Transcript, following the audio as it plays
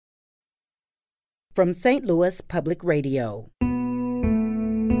From St. Louis Public Radio.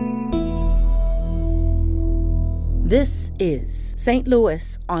 This is St.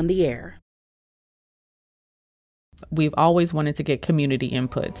 Louis on the Air. We've always wanted to get community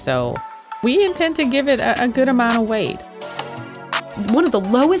input, so we intend to give it a good amount of weight. One of the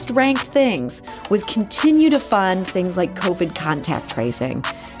lowest ranked things was continue to fund things like COVID contact tracing.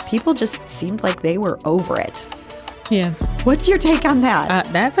 People just seemed like they were over it. Yeah. What's your take on that?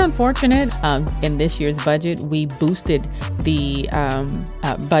 That's unfortunate. In this year's budget, we boosted the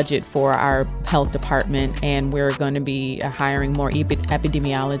budget for our health department, and we're going to be hiring more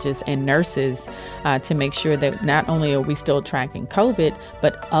epidemiologists and nurses to make sure that not only are we still tracking COVID,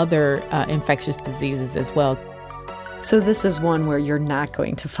 but other infectious diseases as well. So this is one where you're not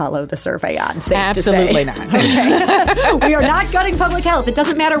going to follow the survey on, safe Absolutely to say. not. Okay. We are not gutting public health. It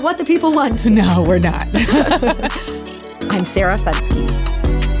doesn't matter what the people want. No, we're not. I'm Sarah Fenske.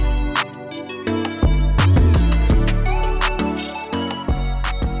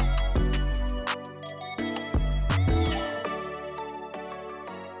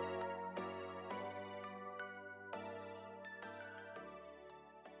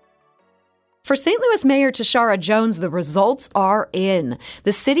 For St. Louis Mayor Tishaura Jones, the results are in.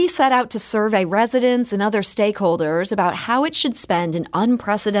 The city set out to survey residents and other stakeholders about how it should spend an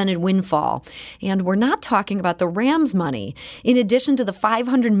unprecedented windfall. And we're not talking about the Rams money. In addition to the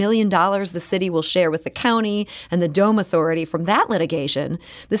 $500 million the city will share with the county and the Dome Authority from that litigation,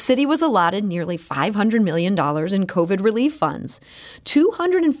 the city was allotted nearly $500 million in COVID relief funds.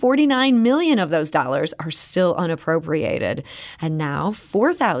 $249 million of those dollars are still unappropriated. And now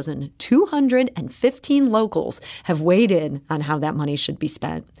 4,215 locals have weighed in on how that money should be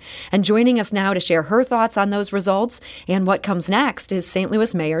spent. And joining us now to share her thoughts on those results and what comes next is St.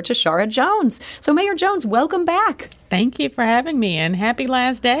 Louis Mayor Tishaura Jones. So Mayor Jones, welcome back. Thank you for having me, and happy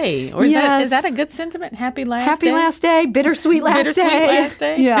last day. Or is that a good sentiment? Happy last day? Happy last day, bittersweet last day. Bittersweet last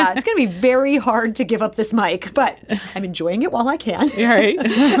day. Yeah, it's going to be very hard to give up this mic, but I'm enjoying it while I can. Right.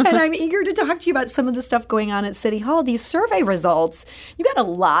 And I'm eager to talk to you about some of the stuff going on at City Hall. These survey results, you got a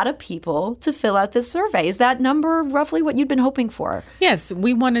lot of people to fill out this survey. Is that number roughly what you'd been hoping for? Yes,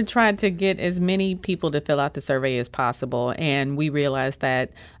 we want to try to get as many people to fill out the survey as possible. And we realized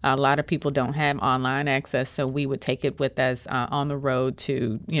that a lot of people don't have online access, so we would take it with us on the road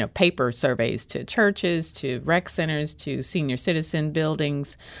to, paper surveys to churches, to rec centers, to senior citizen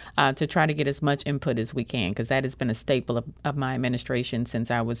buildings, to try to get as much input as we can, because that has been a staple of my administration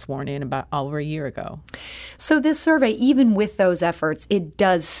since I was sworn in about over a year ago. So this survey, even with those efforts, it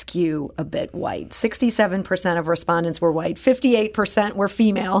does skew a bit white. 67% of respondents were white, 58% were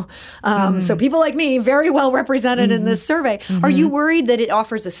female. So people like me, very well represented in this survey. Are you worried that it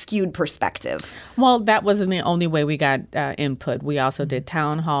offers a skewed perspective? Well, that wasn't the only way we got input. We also did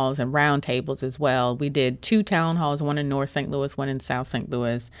town halls and roundtables as well. We did 2 town halls, one in North St. Louis, one in South St.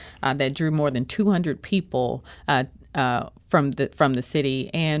 Louis, that drew more than 200 people from the city.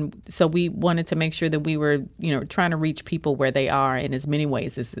 And so we wanted to make sure that we were, trying to reach people where they are in as many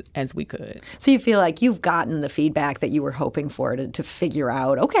ways as we could. So you feel like you've gotten the feedback that you were hoping for to figure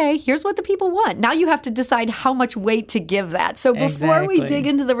out, okay, here's what the people want. Now you have to decide how much weight to give that. So before we dig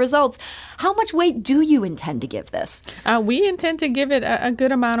into the results, how much weight do you intend to give this? We intend to give it a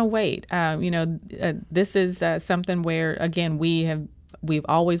good amount of weight. This is something where, again, we've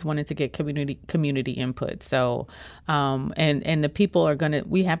always wanted to get community input. So, and the people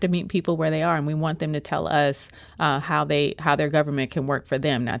we have to meet people where they are, and we want them to tell us how their government can work for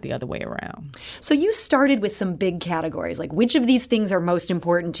them, not the other way around. So you started with some big categories, like which of these things are most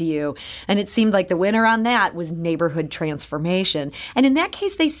important to you? And it seemed like the winner on that was neighborhood transformation. And in that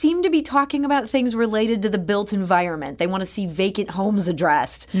case, they seem to be talking about things related to the built environment. They want to see vacant homes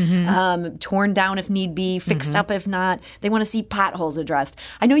addressed, torn down if need be, fixed up if not. They want to see potholes addressed.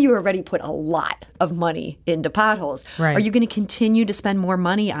 I know you already put a lot of money into potholes. Right. Are you going to continue to spend more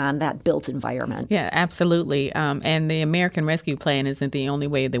money on that built environment? Yeah, absolutely. And the American Rescue Plan isn't the only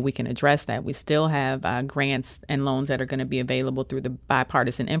way that we can address that. We still have grants and loans that are going to be available through the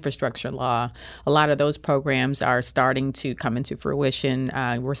bipartisan infrastructure law. A lot of those programs are starting to come into fruition.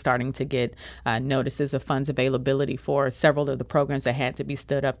 We're starting to get notices of funds availability for several of the programs that had to be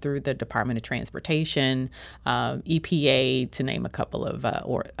stood up through the Department of Transportation, EPA, to name a couple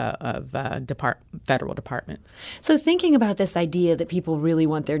handful of federal departments. So thinking about this idea that people really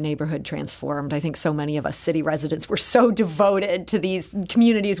want their neighborhood transformed, I think so many of us city residents were so devoted to these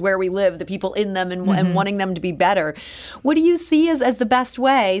communities where we live, the people in them, and wanting them to be better. What do you see as the best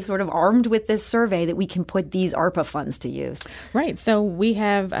way, sort of armed with this survey, that we can put these ARPA funds to use? Right. So we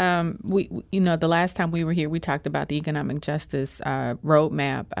have, the last time we were here, we talked about the economic justice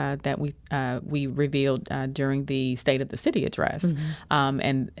roadmap that we revealed during the State of the City address.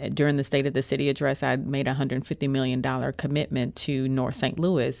 And during the State of the City address, I made a $150 million commitment to North St.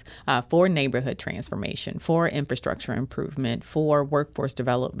 Louis for neighborhood transformation, for infrastructure improvement, for workforce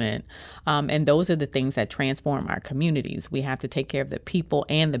development. And those are the things that transform our communities. We have to take care of the people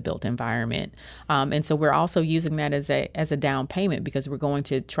and the built environment. And so we're also using that as a down payment, because we're going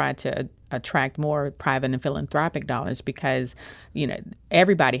to try to attract more private and philanthropic dollars, because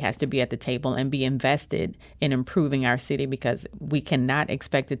everybody has to be at the table and be invested in improving our city, because we cannot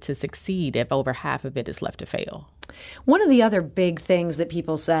expect it to succeed if over half of it is left to fail. One of the other big things that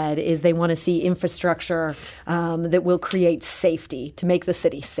people said is they want to see infrastructure that will create safety, to make the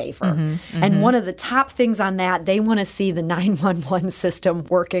city safer. And one of the top things on that, they want to see the 911 system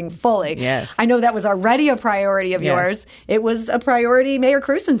working fully. Yes. I know that was already a priority of yours. It was a priority, Mayor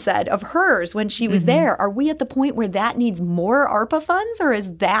Krewson said, of hers when she was there. Are we at the point where that needs more ARPA funds, or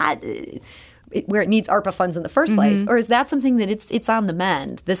is that where it needs ARPA funds in the first place? Or is that something that it's on the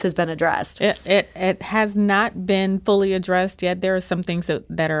mend? This has been addressed. It has not been fully addressed yet. There are some things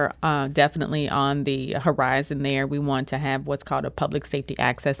that are definitely on the horizon there. We want to have what's called a public safety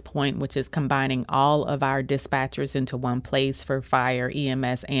access point, which is combining all of our dispatchers into one place for fire,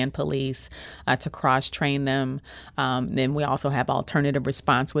 EMS, and police to cross-train them. Then we also have alternative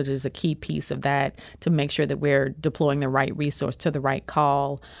response, which is a key piece of that, to make sure that we're deploying the right resource to the right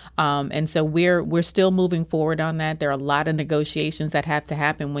call. And so we're still moving forward on that. There are a lot of negotiations that have to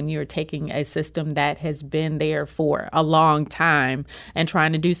happen when you're taking a system that has been there for a long time and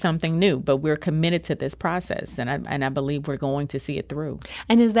trying to do something new. But we're committed to this process, and I believe we're going to see it through.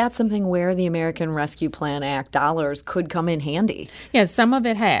 And is that something where the American Rescue Plan Act dollars could come in handy? Yes, some of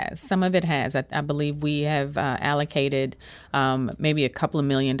it has. Some of it has. I believe we have allocated maybe a couple of $1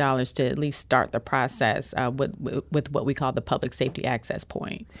 million to at least start the process with what we call the public safety access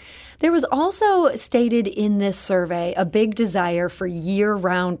point. There was also stated in this survey a big desire for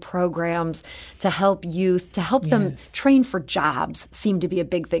year-round programs to help youth, to help them train for jobs, seem to be a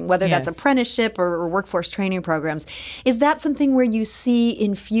big thing, whether that's apprenticeship or workforce training programs. Is that something where you see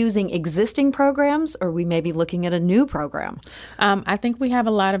infusing existing programs, or we may be looking at a new program? I think we have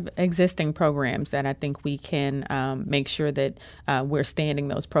a lot of existing programs that I think we can make sure that we're standing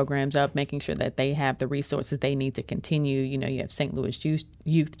those programs up, making sure that they have the resources they need to continue. You have St. Louis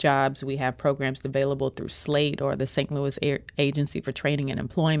Youth Jobs. We have programs available through SLATE or the St. Louis Agency for Training and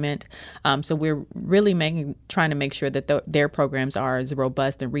Employment. So we're really trying to make sure that their programs are as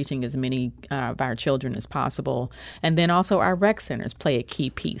robust and reaching as many of our children as possible. And then also our rec centers play a key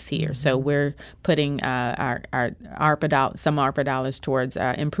piece here. So we're putting some ARPA dollars towards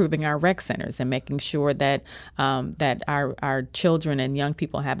improving our rec centers and making sure that that our children and young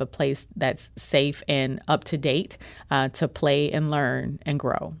people have a place that's safe and up to date to play and learn and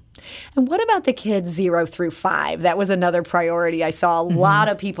grow. And what about the kids 0 through 5? That was another priority. I saw a lot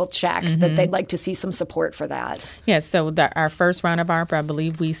of people checked that they'd like to see some support for that. Yes, so our first round of ARPA, I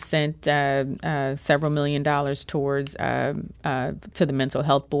believe we sent several $1 million towards to the Mental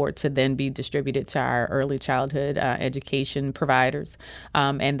Health Board to then be distributed to our early childhood education providers.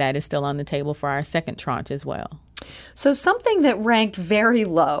 And that is still on the table for our second tranche as well. So something that ranked very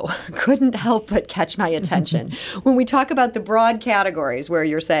low couldn't help but catch my attention. When we talk about the broad categories where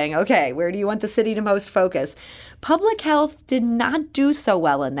you're saying, okay, where do you want the city to most focus? Public health did not do so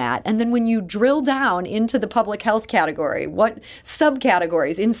well in that. And then when you drill down into the public health category, what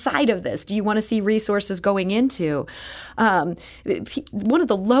subcategories inside of this do you want to see resources going into? One of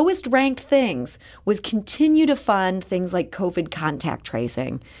the lowest ranked things was continue to fund things like COVID contact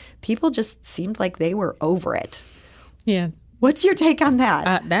tracing. People just seemed like they were over it. Yeah. What's your take on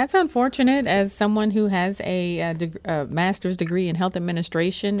that? That's unfortunate. As someone who has a master's degree in health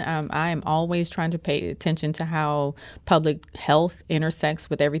administration, I am always trying to pay attention to how public health intersects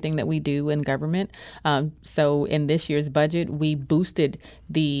with everything that we do in government. So in this year's budget, we boosted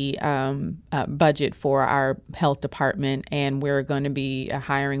the budget for our health department, and we're going to be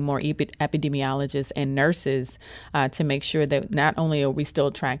hiring more epidemiologists and nurses to make sure that not only are we still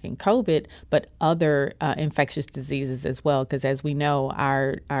tracking COVID, but other infectious diseases as well, because as we know,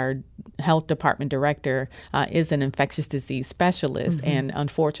 our health department director is an infectious disease specialist, and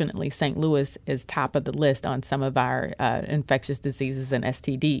unfortunately, St. Louis is top of the list on some of our infectious diseases and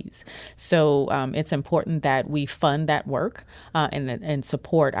STDs. So it's important that we fund that work and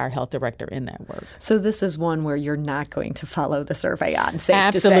support our health director in that work. So this is one where you're not going to follow the survey on, safe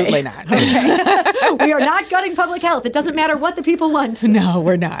Absolutely to say. not. Okay. We are not gutting public health. It doesn't matter what the people want. No,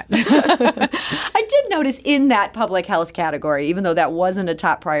 we're not. I did notice in that public health category, even though that wasn't a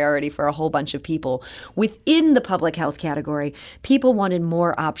top priority for a whole bunch of people, within the public health category, people wanted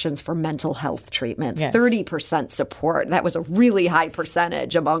more options for mental health treatment. Yes. 30% support. That was a really high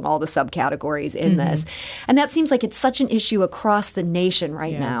percentage among all the subcategories in this. And that seems like it's such an issue across the nation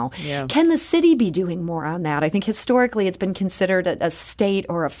right now. Yeah. Can the city be doing more on that? I think historically it's been considered a state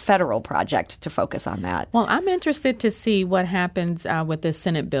or a federal project to focus on that. Well, I'm interested to see what happens with this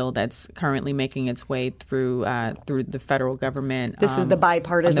Senate bill that's currently making its way through the federal government. This is the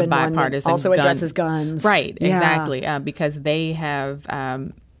bipartisan one that also addresses guns. Right, Yeah. exactly, because they have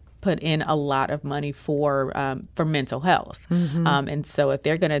put in a lot of money for mental health. And so if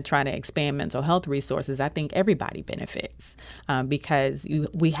they're going to try to expand mental health resources, I think everybody benefits because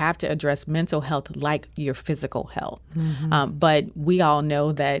we have to address mental health like your physical health. But we all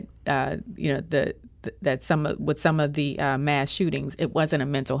know that, that some of the mass shootings, it wasn't a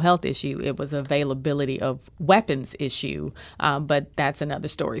mental health issue. It was availability of weapons issue. But that's another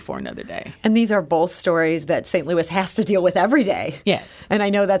story for another day. And these are both stories that St. Louis has to deal with every day. Yes. And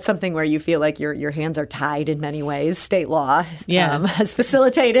I know that's something where you feel like your hands are tied in many ways. State law has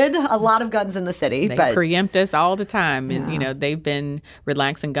facilitated a lot of guns in the city. They preempt us all the time. And, they've been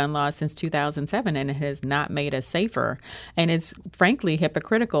relaxing gun laws since 2007, and it has not made us safer. And it's frankly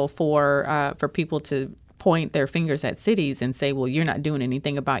hypocritical for people to point their fingers at cities and say, well, you're not doing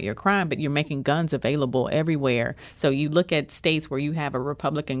anything about your crime, but you're making guns available everywhere. So you look at states where you have a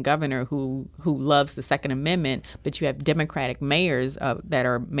Republican governor who loves the Second Amendment, but you have Democratic mayors that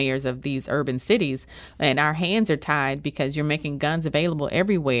are mayors of these urban cities, and our hands are tied because you're making guns available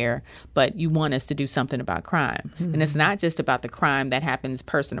everywhere, but you want us to do something about crime. And it's not just about the crime that happens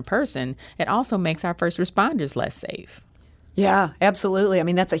person to person. It also makes our first responders less safe. Yeah, absolutely. I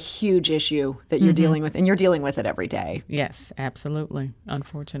mean, that's a huge issue that you're dealing with, and you're dealing with it every day. Yes, absolutely,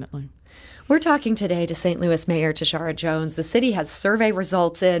 unfortunately. We're talking today to St. Louis Mayor Tishaura Jones. The city has survey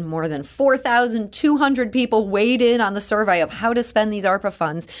results in. More than 4,200 people weighed in on the survey of how to spend these ARPA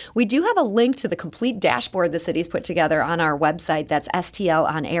funds. We do have a link to the complete dashboard the city's put together on our website. That's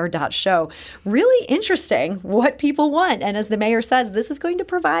stlonair.show. Really interesting what people want. And as the mayor says, this is going to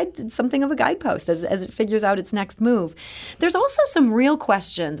provide something of a guidepost as it figures out its next move. There's also some real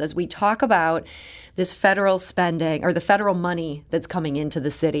questions as we talk about this federal spending or the federal money that's coming into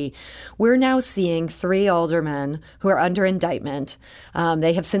the city. We're now seeing 3 aldermen who are under indictment.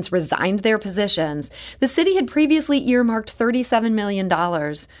 They have since resigned their positions. The city had previously earmarked $37 million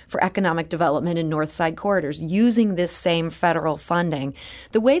for economic development in North Side corridors using this same federal funding.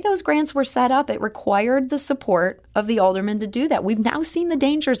 The way those grants were set up, it required the support of the aldermen to do that. We've now seen the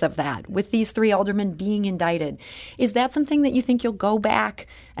dangers of that with these 3 aldermen being indicted. Is that something that you think you'll go back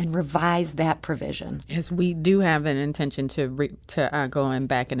and revise that provision? Yes, we do have an intention to going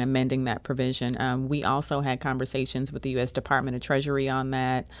back and amending that provision. We also had conversations with the U.S. Department of Treasury on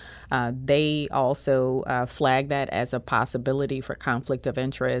that. They also flagged that as a possibility for conflict of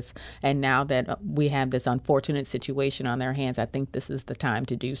interest. And now that we have this unfortunate situation on their hands, I think this is the time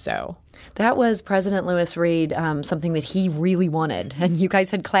to do so. That was President Lewis Reed, something that he really wanted. And you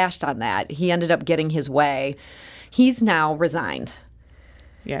guys had clashed on that. He ended up getting his way. He's now resigned.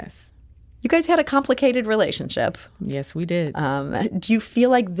 Yes. You guys had a complicated relationship. Yes, we did. Do you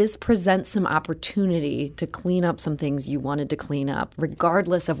feel like this presents some opportunity to clean up some things you wanted to clean up,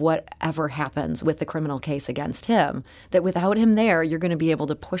 regardless of whatever happens with the criminal case against him? That without him there, you're going to be able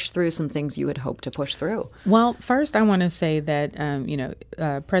to push through some things you had hoped to push through? Well, first, I want to say that,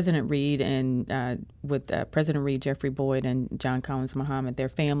 President Reed and with President Reed, Jeffrey Boyd, and John Collins Muhammad, their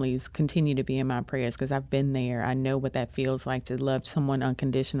families continue to be in my prayers because I've been there. I know what that feels like to love someone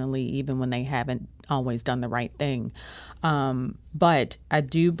unconditionally, even when they haven't always done the right thing. But I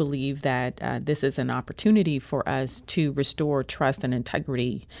do believe that this is an opportunity for us to restore trust and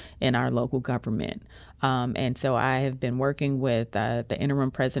integrity in our local government. And so I have been working with the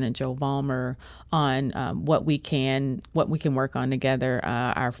interim president, Joe Vollmer, on what we can work on together.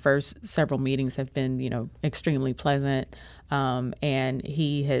 Our first several meetings have been, extremely pleasant. And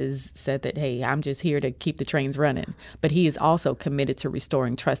he has said that, hey, I'm just here to keep the trains running. But he is also committed to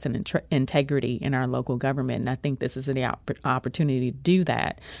restoring trust and integrity in our local government. And I think this is an opportunity to do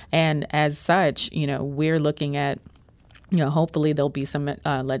that. And as such, we're looking at hopefully there'll be some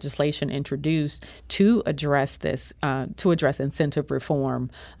legislation introduced to address this, to address incentive reform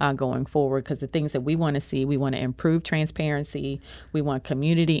going forward. Because the things that we want to see, we want to improve transparency, we want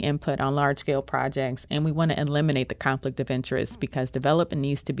community input on large-scale projects, and we want to eliminate the conflict of interest because development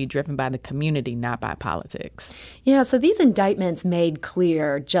needs to be driven by the community, not by politics. Yeah, so these indictments made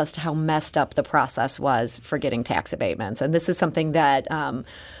clear just how messed up the process was for getting tax abatements. And this is something that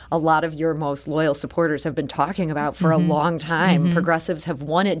a lot of your most loyal supporters have been talking about for a long time. Progressives have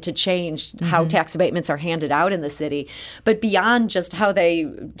wanted to change how tax abatements are handed out in the city. But beyond just how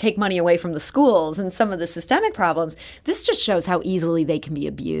they take money away from the schools and some of the systemic problems, this just shows how easily they can be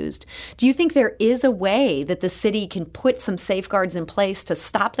abused. Do you think there is a way that the city can put some safeguards in place to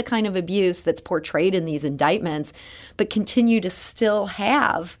stop the kind of abuse that's portrayed in these indictments, but continue to still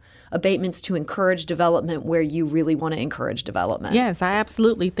have abatements to encourage development where you really want to encourage development? Yes, I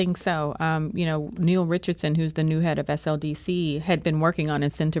absolutely think so. Neil Richardson, who's the new head of SLDC, had been working on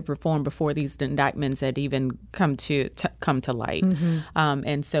incentive reform before these indictments had even come to light.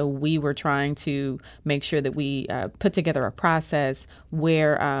 And so we were trying to make sure that we put together a process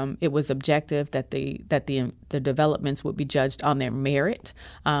where it was objective, that the developments would be judged on their merit,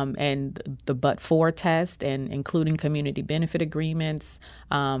 and the but-for test, and including community benefit agreements,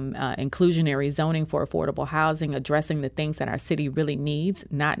 inclusionary zoning for affordable housing, addressing the things that our city really needs,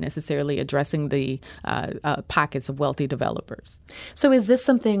 not necessarily addressing the pockets of wealthy developers. So is this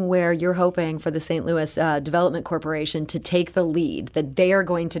something where you're hoping for the St. Louis Development Corporation to take the lead, that they are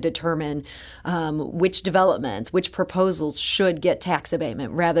going to determine which developments, which proposals should get tax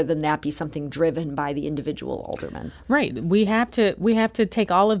abatement, rather than that be something driven by the individual alderman? Right. We have to take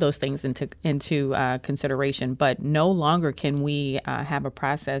all of those things into consideration, but no longer can we have a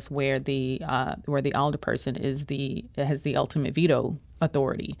process where the alderperson has the ultimate veto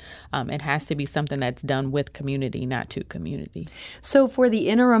authority. It has to be something that's done with community, not to community. So for the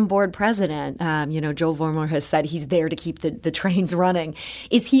interim board president, Joel Vormer has said he's there to keep the trains running.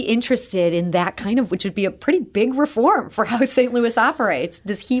 Is he interested in that kind of, which would be a pretty big reform for how St. Louis operates?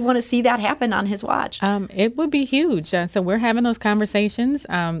 Does he want to see that happen on his watch? It would be huge. So we're having those conversations.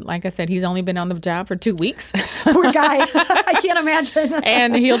 Like I said, he's only been on the job for 2 weeks. Poor guy. I can't imagine.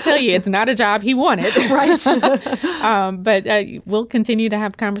 And he'll tell you it's not a job he wanted. Right. But we'll continue to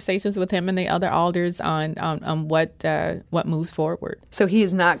have conversations with him and the other alders on what moves forward. So he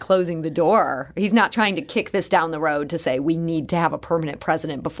is not closing the door. He's not trying to kick this down the road to say we need to have a permanent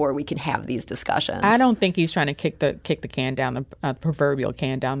president before we can have these discussions. I don't think he's trying to kick the can down the proverbial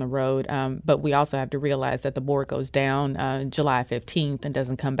can down the road. But we also have to realize that the board goes down July 15th and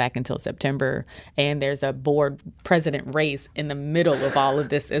doesn't come back until September. And there's a board president race in the middle of all of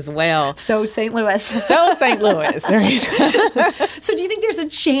this as well. So St. Louis. Right? So do you think there's a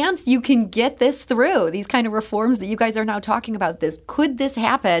chance you can get this through, these kind of reforms that you guys are now talking about? Could this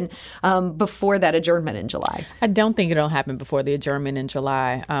happen before that adjournment in July? I don't think it'll happen before the adjournment in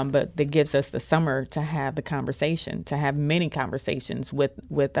July, but that gives us the summer to have the conversation, to have many conversations with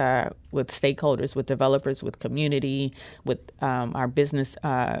stakeholders, with developers, with community, with our business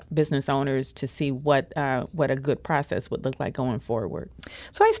owners, to see what a good process would look like going forward.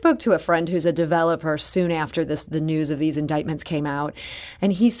 So I spoke to a friend who's a developer soon after the news of these indictments came out,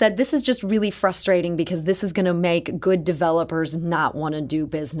 and he said this is just really frustrating because this is going to make good developers not want to do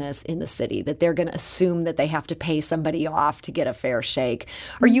business in the city, that they're going to assume that they have to pay somebody off to get a fair shake.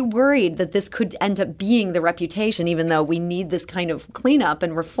 Are you worried that this could end up being the reputation, even though we need this kind of cleanup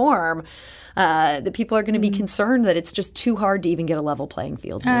and reform, that people are going to be concerned that it's just too hard to even get a level playing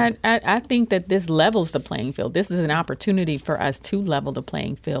field here? I think that this levels the playing field. This is an opportunity for us to level the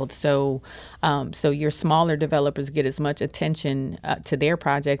playing field. So your smaller developers get as much attention to their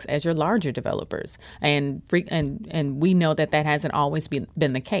projects as your larger developers. And we know that hasn't always been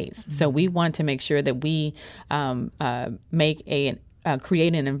the case. Mm-hmm. So we want to make sure that we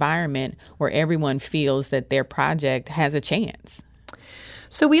create an environment where everyone feels that their project has a chance.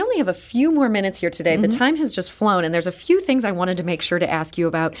 So we only have a few more minutes here today. The time has just flown, and there's a few things I wanted to make sure to ask you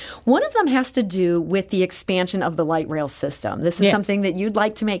about. One of them has to do with the expansion of the light rail system. This is something that you'd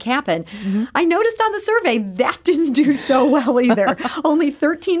like to make happen. Mm-hmm. I noticed on the survey that didn't do so well either. Only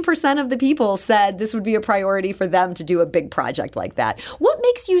 13% of the people said this would be a priority for them to do a big project like that. What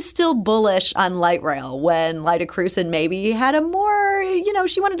makes you still bullish on light rail when Lyda Krewson maybe had a more,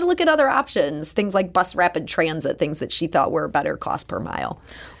 she wanted to look at other options, things like bus rapid transit, things that she thought were a better cost per mile?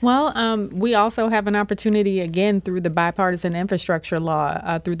 Well, we also have an opportunity, again, through the bipartisan infrastructure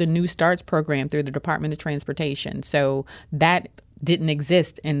law, through the New Starts program, through the Department of Transportation. So that didn't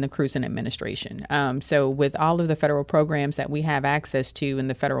exist in the Cruzan administration. So with all of the federal programs that we have access to and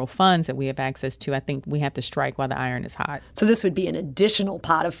the federal funds that we have access to, I think we have to strike while the iron is hot. So this would be an additional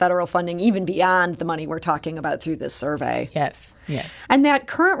pot of federal funding, even beyond the money we're talking about through this survey. Yes. And that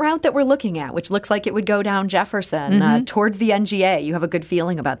current route that we're looking at, which looks like it would go down Jefferson towards the NGA, you have a good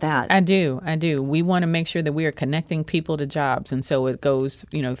feeling about that. I do. We want to make sure that we are connecting people to jobs. And so it goes,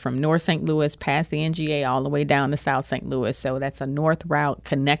 from North St. Louis past the NGA all the way down to South St. Louis. So that's a north route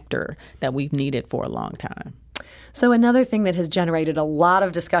connector that we've needed for a long time. So another thing that has generated a lot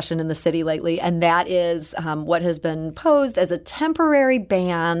of discussion in the city lately, and that is what has been posed as a temporary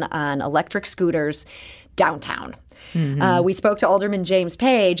ban on electric scooters downtown. We spoke to Alderman James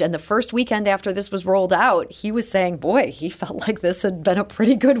Page, and the first weekend after this was rolled out, he was saying, boy, he felt like this had been a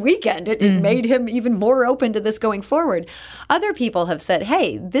pretty good weekend. It made him even more open to this going forward. Other people have said,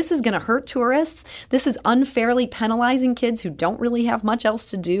 hey, this is going to hurt tourists. This is unfairly penalizing kids who don't really have much else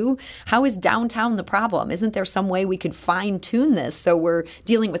to do. How is downtown the problem? Isn't there some way we could fine-tune this so we're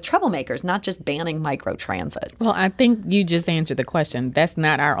dealing with troublemakers, not just banning microtransit? Well, I think you just answered the question. That's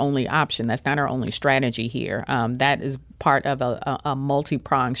not our only option. That's not our only strategy here. That is part of a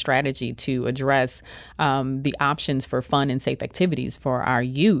multi-pronged strategy to address the options for fun and safe activities for our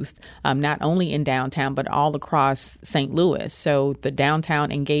youth, not only in downtown, but all across St. Louis. So the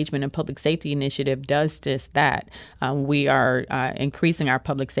Downtown Engagement and Public Safety Initiative does just that. We are increasing our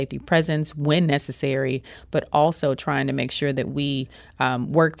public safety presence when necessary, but also trying to make sure that we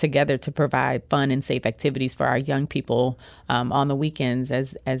work together to provide fun and safe activities for our young people on the weekends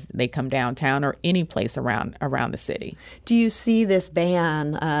as they come downtown or any place around the city. Do you see this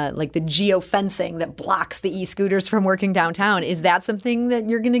ban, like the geofencing that blocks the e-scooters from working downtown? Is that something that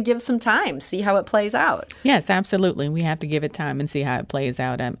you're going to give some time, see how it plays out? Yes, absolutely. We have to give it time and see how it plays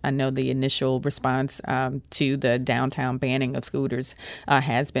out. I know the initial response to the downtown banning of scooters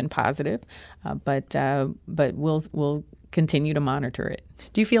has been positive, but we'll continue to monitor it.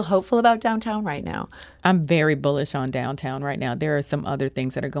 Do you feel hopeful about downtown right now? I'm very bullish on downtown right now. There are some other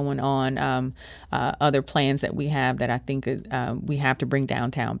things that are going on, other plans that we have that I think we have to bring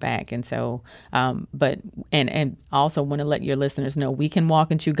downtown back. And so, but also want to let your listeners know we can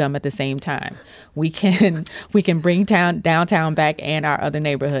walk and chew gum at the same time. We can bring downtown back and our other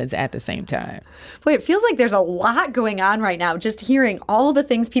neighborhoods at the same time. Boy, it feels like there's a lot going on right now. Just hearing all the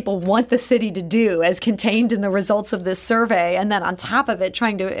things people want the city to do as contained in the results of this survey, and then on top of it,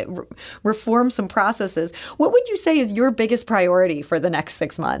 trying to reform some processes. What would you say is your biggest priority for the next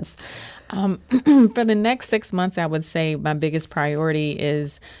 6 months? For the next 6 months, I would say my biggest priority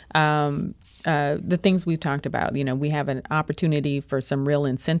is the things we've talked about. We have an opportunity for some real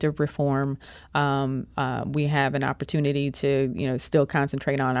incentive reform. We have an opportunity to, still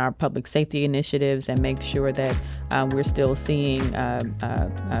concentrate on our public safety initiatives and make sure that we're still seeing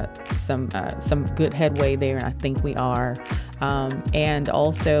some good headway there, and I think we are. And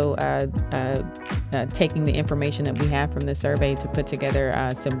also taking the information that we have from the survey to put together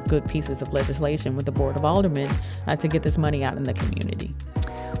some good pieces of legislation with the Board of Aldermen to get this money out in the community.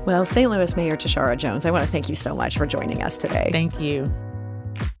 Well, St. Louis Mayor Tishaura Jones, I want to thank you so much for joining us today. Thank you.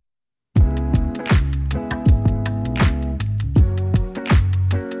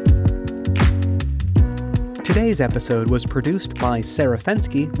 Today's episode was produced by Sarah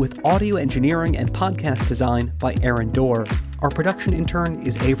Fensky with audio engineering and podcast design by Aaron Dorr. Our production intern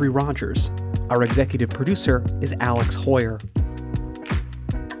is Avery Rogers. Our executive producer is Alex Hoyer.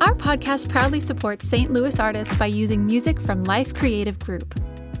 Our podcast proudly supports St. Louis artists by using music from Life Creative Group.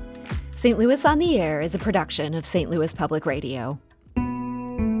 St. Louis on the Air is a production of St. Louis Public Radio.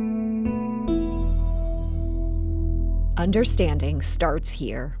 Understanding starts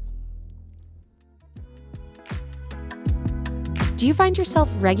here. Do you find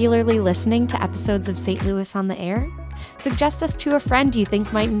yourself regularly listening to episodes of St. Louis on the Air? Suggest us to a friend you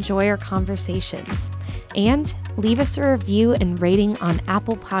think might enjoy our conversations. And leave us a review and rating on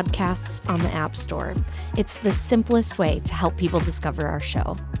Apple Podcasts on the App Store. It's the simplest way to help people discover our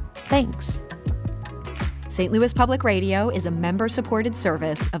show. Thanks. St. Louis Public Radio is a member-supported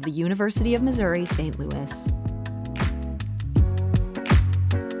service of the University of Missouri, St. Louis.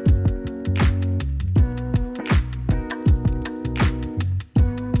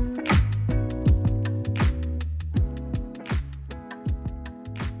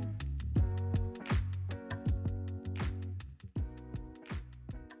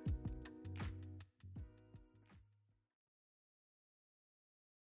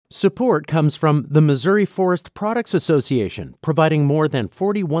 Support comes from the Missouri Forest Products Association, providing more than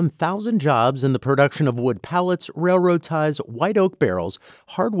 41,000 jobs in the production of wood pallets, railroad ties, white oak barrels,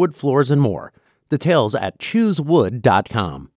 hardwood floors, and more. Details at choosewood.com.